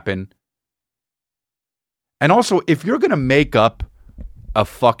going to happen. And also, if you're going to make up a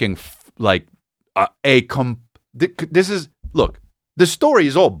fucking like this is, look, the story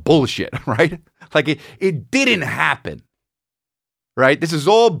is all bullshit, right? Like it didn't happen, right? This is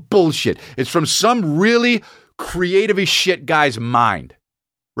all bullshit. It's from some really creative as shit guy's mind,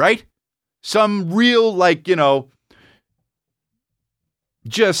 right? Some real, like, you know,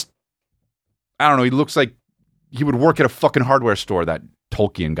 just I don't know, he looks like he would work at a fucking hardware store, that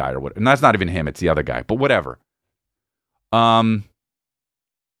Tolkien guy or what. And that's not even him, it's the other guy, but whatever. And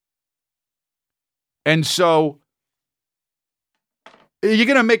so you're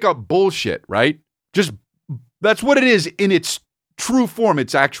going to make up bullshit, right? Just, that's what it is in its true form.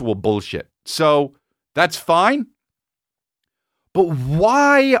 It's actual bullshit. So that's fine. But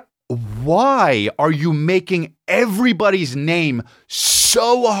why are you making everybody's name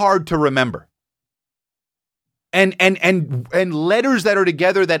so hard to remember? And letters that are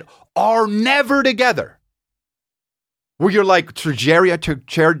together that are never together. Where you're like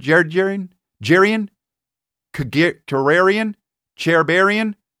Terrarian,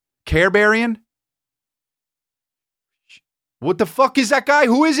 Chairberrian, Carebarian. What the fuck is that guy?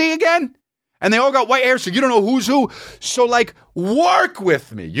 Who is he again? And they all got white hair, so you don't know who's who. So, like, work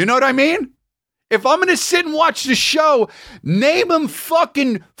with me. You know what I mean? If I'm going to sit and watch the show, name him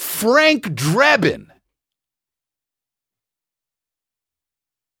fucking Frank Drebin.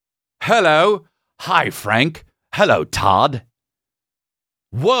 Hello. Hi, Frank. Hello, Todd.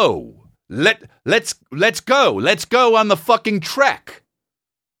 Whoa. Let's go. Let's go on the fucking trek.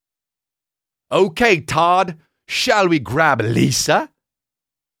 Okay, Todd. Shall we grab Lisa?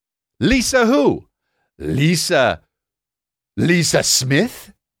 Lisa who? Lisa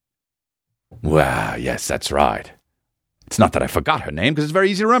Smith? Wow, yes, that's right. It's not that I forgot her name, because it's very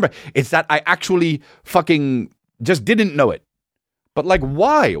easy to remember. It's that I actually fucking just didn't know it. But like,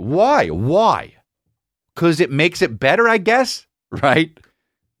 why? Because it makes it better, I guess, right?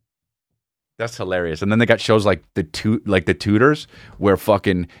 That's hilarious. And then they got shows like the Tudors, where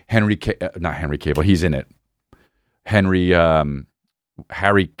fucking not Henry Cable, he's in it.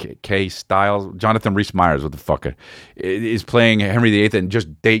 Harry K. Styles, Jonathan Rhys Meyers, what the fuck, is playing Henry VIII, and just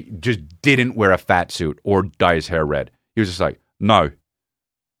didn't wear a fat suit or dye his hair red. He was just like, no,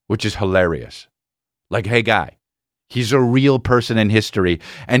 which is hilarious. Like, hey, guy, he's a real person in history,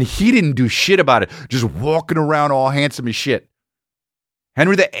 and he didn't do shit about it, just walking around all handsome as shit.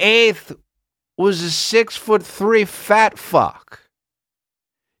 Henry VIII was a 6'3" fat fuck.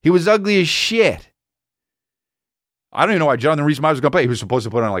 He was ugly as shit. I don't even know why Jonathan Rhys Meyers was going to play. He was supposed to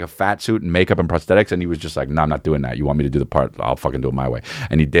put on like a fat suit and makeup and prosthetics, and he was just like, no, I'm not doing that. You want me to do the part? I'll fucking do it my way.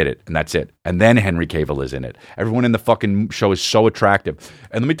 And he did it, and that's it. And then Henry Cavill is in it. Everyone in the fucking show is so attractive.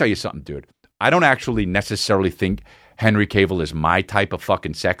 And let me tell you something, dude. I don't actually necessarily think Henry Cavill is my type of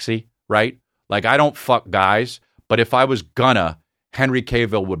fucking sexy, right? Like, I don't fuck guys, but if I was gonna, Henry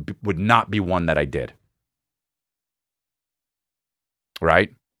Cavill would not be one that I did.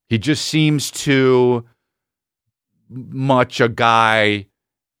 Right? He just seems too much a guy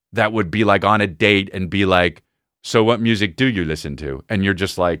that would be like on a date and be like, so what music do you listen to? And you're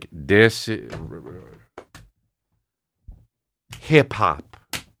just like, this hip hop.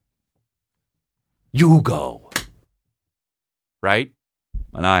 You go. Right?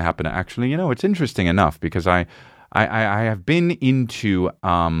 And I happen to actually, it's interesting enough because I have been into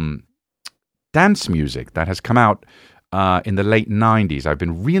dance music that has come out in the late 90s. I've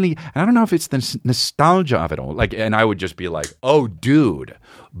been really, and I don't know if it's the nostalgia of it all. Like, and I would just be like, oh, dude,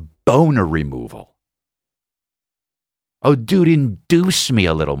 boner removal. Oh, dude, induce me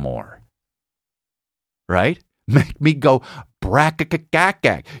a little more. Right? Make me go,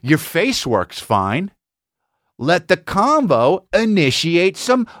 brack-a-gak-gak. Your face works fine. Let the convo initiate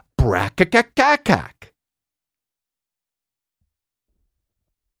some brack-a-gak-gak.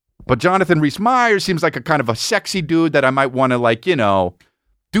 But Jonathan Rhys Meyers seems like a kind of a sexy dude that I might want to, like, do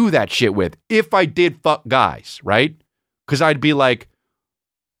that shit with if I did fuck guys, right? Because I'd be like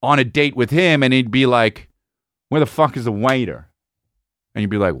on a date with him and he'd be like, where the fuck is the waiter? And you'd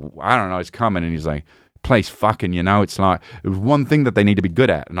be like, I don't know, it's coming. And he's like, place fucking, it's not, it was one thing that they need to be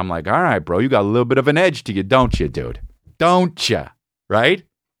good at. And I'm like, all right, bro, you got a little bit of an edge to you, don't you, dude? Don't you? Right?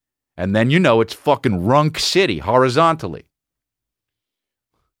 And then it's fucking Runk City horizontally.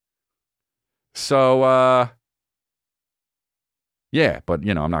 So, yeah, but,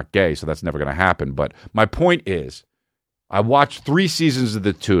 I'm not gay, so that's never going to happen. But my point is, I watched 3 seasons of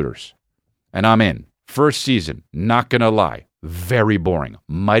The Tudors, and I'm in. First season, not going to lie, very boring.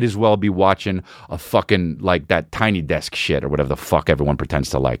 Might as well be watching a fucking, like, that Tiny Desk shit or whatever the fuck everyone pretends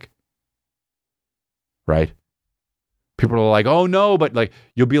to like. Right? People are like, oh, no, but, like,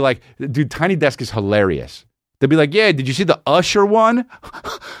 you'll be like, dude, Tiny Desk is hilarious. They'll be like, yeah, did you see the Usher one?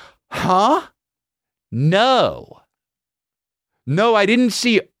 Huh? No, I didn't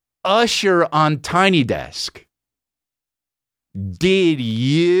see Usher on Tiny Desk. Did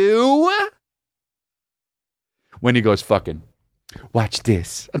you? When he goes, fucking, watch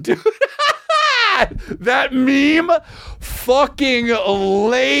this. Dude, That meme fucking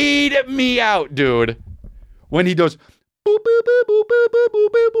laid me out, dude. When he goes, boop, boop, boop, boop, boop, boop,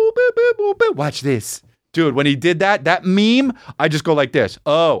 boop, boop, boop, boop, boop, boop. Watch this. Dude, when he did that meme, I just go like this.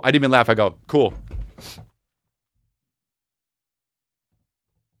 Oh, I didn't even laugh. I go, cool.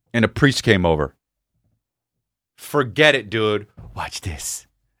 And a priest came over. Forget it, dude. Watch this.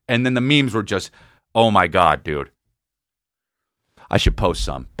 And then the memes were just, oh my God, dude. I should post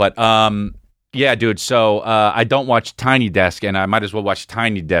some. But, yeah, dude. So I don't watch Tiny Desk, and I might as well watch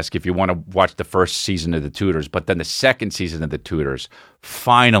Tiny Desk if you want to watch the first season of The Tudors. But then the second season of The Tudors,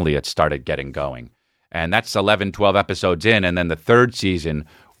 finally it started getting going. And that's 11, 12 episodes in. And then the third season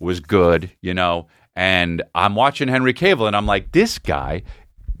was good, you know. And I'm watching Henry Cavill, and I'm like, this guy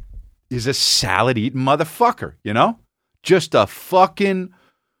is a salad-eating motherfucker, you know? Just a fucking...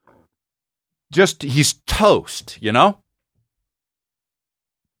 he's toast, you know?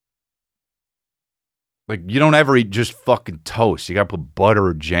 Like, you don't ever eat just fucking toast. You got to put butter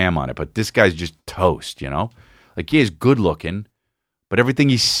or jam on it. But this guy's just toast, you know? Like, he is good looking, but everything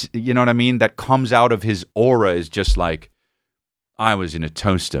he's, you know what I mean, that comes out of his aura is just like, I was in a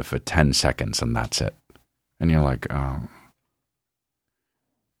toaster for 10 seconds and that's it. And you're like, oh.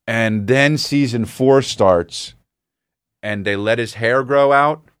 And then season 4 starts and they let his hair grow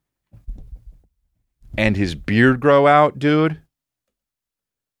out and his beard grow out, dude.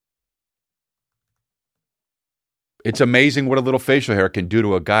 It's amazing what a little facial hair can do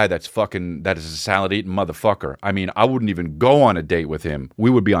to a guy that is a salad-eating motherfucker. I mean, I wouldn't even go on a date with him. We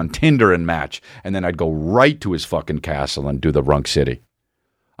would be on Tinder and match, and then I'd go right to his fucking castle and do the Runk City.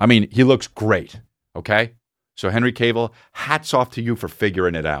 I mean, he looks great, okay? So Henry Cavill, hats off to you for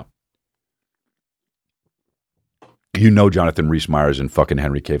figuring it out. You know Jonathan Rhys-Meyers and fucking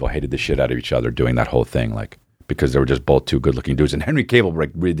Henry Cavill hated the shit out of each other doing that whole thing, like, because they were just both two good-looking dudes. And Henry Cavill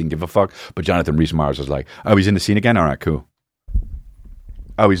really didn't give a fuck, but Jonathan Rhys-Meyers was like, oh, he's in the scene again? All right, cool.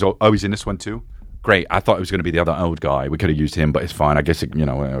 Oh, he's in this one too? Great. I thought it was going to be the other old guy. We could have used him, but it's fine. I guess, it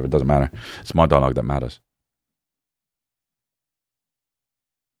doesn't matter. It's my dialogue that matters.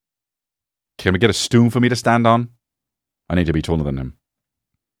 Can we get a stool for me to stand on? I need to be taller than him.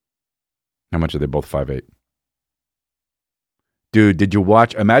 How much are they both 5'8"? Dude, did you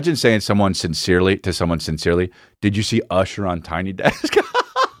watch? Imagine saying to someone sincerely, did you see Usher on Tiny Desk?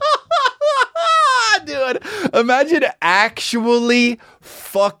 Dude, imagine actually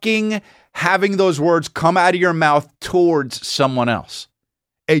fucking having those words come out of your mouth towards someone else.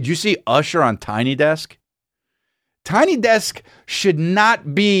 Hey, did you see Usher on Tiny Desk? Tiny Desk should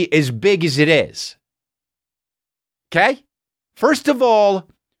not be as big as it is. Okay? First of all,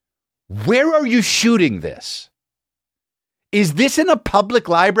 where are you shooting this? Is this in a public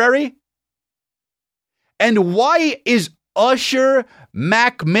library? And why is Usher,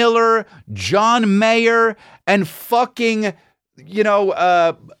 Mac Miller, John Mayer, and fucking,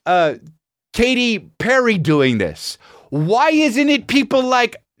 Katy Perry doing this? Why isn't it people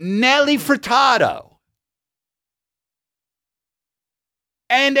like Nelly Furtado?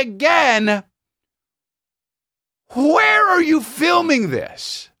 And again, where are you filming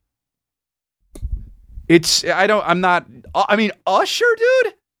this? Usher,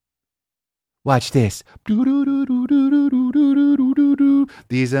 dude? Watch this.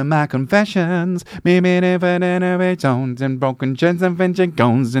 These are my confessions. Zones and broken gens and vengeance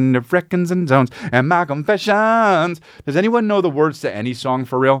gones and the freckins and zones and my confessions. Does anyone know the words to any song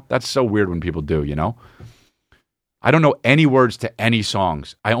for real? That's so weird when people do, you know? I don't know any words to any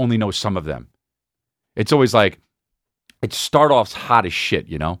songs. I only know some of them. It's always like, it start off hot as shit,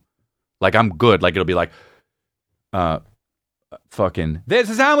 you know? Like, I'm good. Like, it'll be like, fucking, this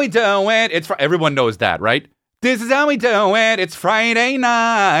is how we do it. Everyone knows that, right? This is how we do it. It's Friday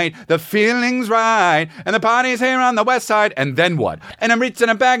night. The feeling's right. And the party's here on the west side. And then what? And I'm reaching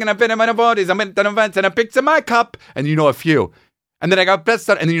a bag and I'm fitting my 40s. I'm in the events and I picked in my cup. And you know a few. And then I got best.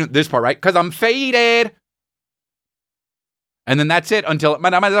 And then you know this part, right? Because I'm faded. And then that's it until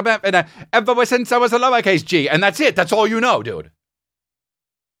ever since I was a lowercase G. And that's it. That's all you know, dude.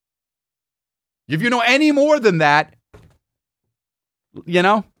 If you know any more than that,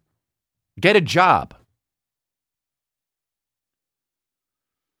 get a job.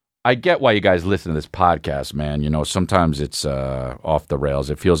 I get why you guys listen to this podcast, man. Sometimes it's off the rails.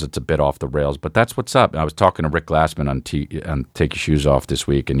 It feels it's a bit off the rails, but that's what's up. I was talking to Rick Glassman on Take Your Shoes Off this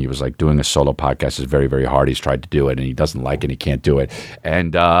week, and he was like, doing a solo podcast is very, very hard. He's tried to do it, and he doesn't like it, and he can't do it.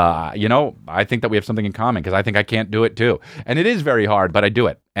 And, I think that we have something in common, because I think I can't do it, too. And it is very hard, but I do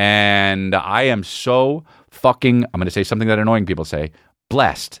it. And I am so fucking, I'm going to say something that annoying people say,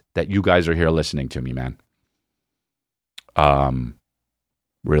 blessed that you guys are here listening to me, man.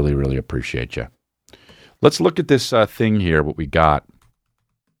 Really, really appreciate you. Let's look at this thing here, what we got.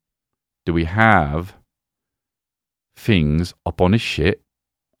 Do we have things up on his shit?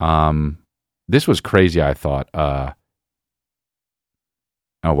 This was crazy, I thought. Oh,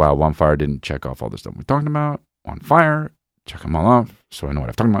 wow, One Fire didn't check off all the stuff we're talking about. On Fire, check them all off, so I know what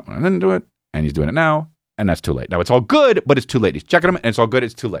I'm talking about when I didn't do it. And he's doing it now, and that's too late. Now, it's all good, but it's too late. He's checking them, and it's all good,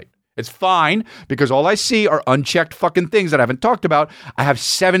 it's too late. It's fine, because all I see are unchecked fucking things that I haven't talked about. I have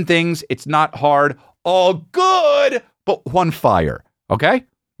 7 things. It's not hard. All good, but One Fire, okay?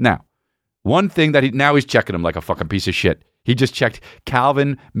 Now, one thing that he's checking them like a fucking piece of shit. He just checked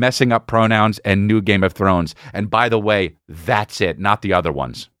Calvin messing up pronouns and new Game of Thrones. And by the way, that's it, not the other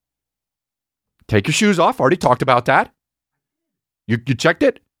ones. Take your shoes off. Already talked about that. You checked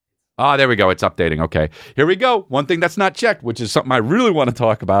it? Ah, there we go. It's updating. Okay. Here we go. One thing that's not checked, which is something I really want to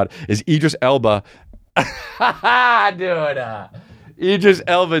talk about, is Idris Elba. Dude. Idris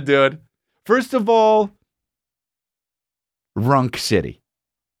Elba, dude. First of all, Runk City.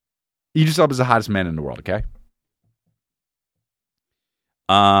 Idris Elba is the hottest man in the world, okay?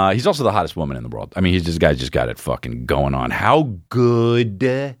 He's also the hottest woman in the world. I mean, this guy's just got it fucking going on. How good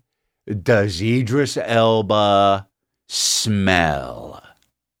does Idris Elba smell?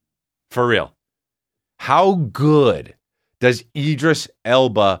 For real. How good does Idris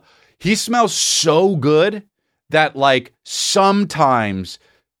Elba... He smells so good that, like, sometimes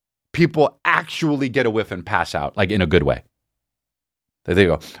people actually get a whiff and pass out, like, in a good way. They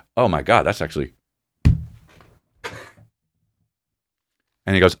go, oh, my God, that's actually...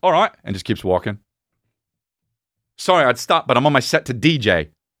 And he goes, all right, and just keeps walking. Sorry, I'd stop, but I'm on my set to DJ.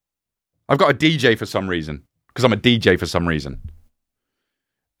 I've got a DJ for some reason, because I'm a DJ for some reason.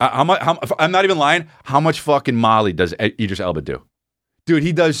 I'm not even lying. How much fucking Molly does Idris Elba do? Dude,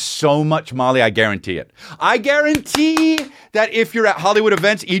 he does so much Molly, I guarantee it. I guarantee that if you're at Hollywood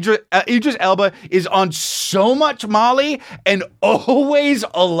events, Idris Elba is on so much Molly and always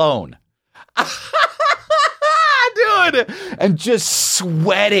alone. Dude, and just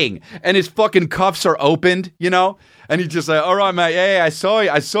sweating, and his fucking cuffs are opened, you know, and he's just like, all right, man, hey, I saw you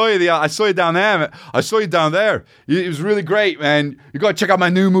down there, I saw you down there, it was really great, man, you gotta check out my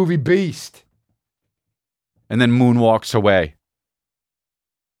new movie, Beast. And then moonwalks away.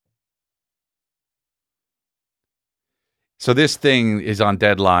 So this thing is on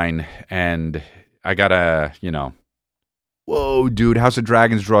deadline, and I gotta, whoa, dude, House of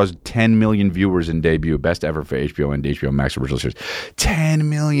Dragons draws 10 million viewers in debut. Best ever for HBO and HBO Max original series. 10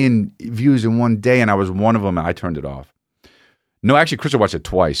 million views in one day, and I was one of them, and I turned it off. No, actually, Krista watched it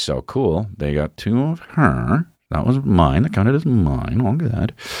twice, so cool. They got 2 of her. That was mine. That counted as mine. All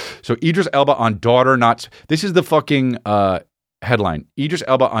good. So Idris Elba on daughter not... This is the fucking headline. Idris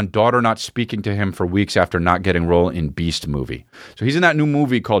Elba on daughter not speaking to him for weeks after not getting role in Beast movie. So he's in that new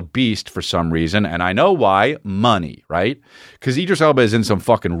movie called Beast for some reason, and I know why. Money, right? Because Idris Elba is in some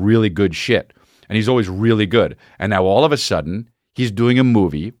fucking really good shit, and he's always really good. And now all of a sudden, he's doing a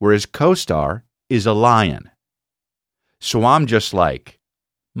movie where his co-star is a lion. So I'm just like,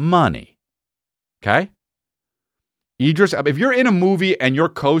 money. Okay? Idris Elba, if you're in a movie and your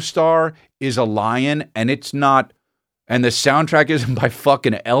co-star is a lion and it's not... and the soundtrack isn't by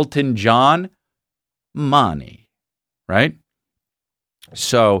fucking Elton John, money, right?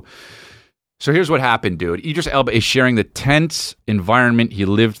 So here's what happened, dude. Idris Elba is sharing the tense environment he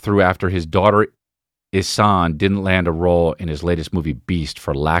lived through after his daughter, Ihsan, didn't land a role in his latest movie, Beast,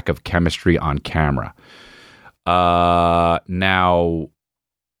 for lack of chemistry on camera. Now,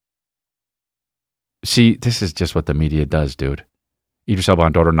 see, this is just what the media does, dude. Idris Elba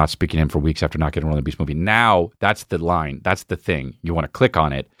on daughter not speaking to him for weeks after not getting a role in the Beast movie. Now, that's the line. That's the thing. You want to click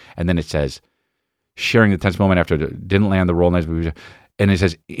on it, and then it says, sharing the tense moment after didn't land the role in his movie. And it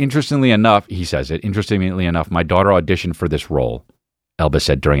says, interestingly enough, he says it, interestingly enough, my daughter auditioned for this role, Elba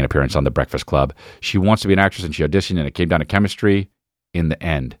said during an appearance on The Breakfast Club. She wants to be an actress, and she auditioned, and it came down to chemistry in the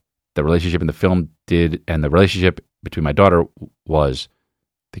end. The relationship in the film did, and the relationship between my daughter was,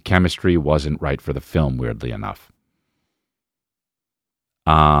 the chemistry wasn't right for the film, weirdly enough.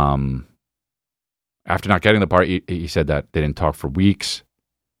 After not getting the part, he said that they didn't talk for weeks.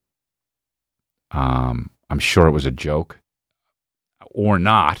 I'm sure it was a joke or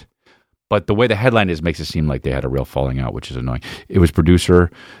not, but the way the headline is makes it seem like they had a real falling out, which is annoying. It was a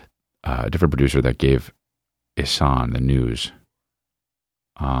different producer that gave Ihsan the news.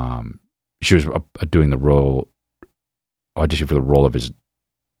 She was doing the role, audition for the role of his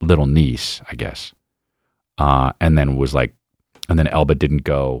little niece, I guess. And then Elba didn't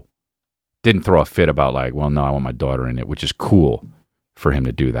throw a fit about like, well, no, I want my daughter in it, which is cool for him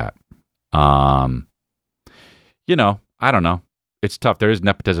to do that. I don't know. It's tough. There is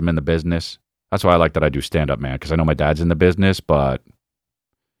nepotism in the business. That's why I like that I do stand-up, man, because I know my dad's in the business, but,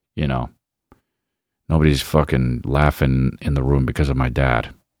 you know, nobody's fucking laughing in the room because of my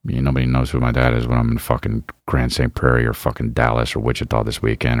dad. Nobody knows who my dad is when I'm in fucking Grand St. Prairie or fucking Dallas or Wichita this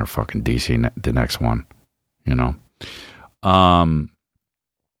weekend or fucking DC the next one, you know?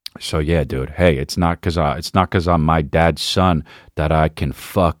 So yeah, dude, hey, it's not because I'm my dad's son that I can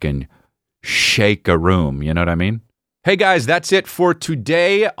fucking shake a room, you know what I mean? Hey guys, that's it for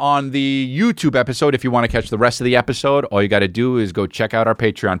today on the YouTube episode. If you want to catch the rest of the episode, all you got to do is go check out our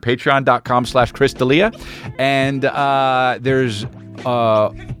Patreon, patreon.com/Chris D'Elia. And there's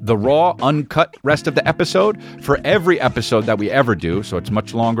the raw, uncut rest of the episode for every episode that we ever do. So it's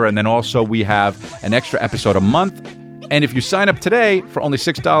much longer. And then also we have an extra episode a month. And if you sign up today for only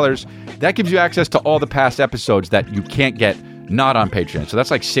 $6, that gives you access to all the past episodes that you can't get not on Patreon. So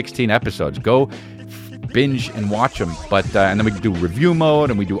that's like 16 episodes. Go binge and watch them. But and then we do review mode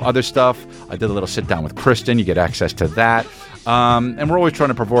and we do other stuff. I did a little sit down with Kristen. You get access to that. And we're always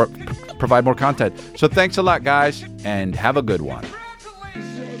trying to provide more content. So thanks a lot, guys, and have a good one.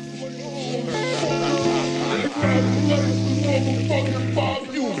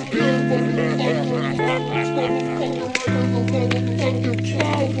 Fuck you.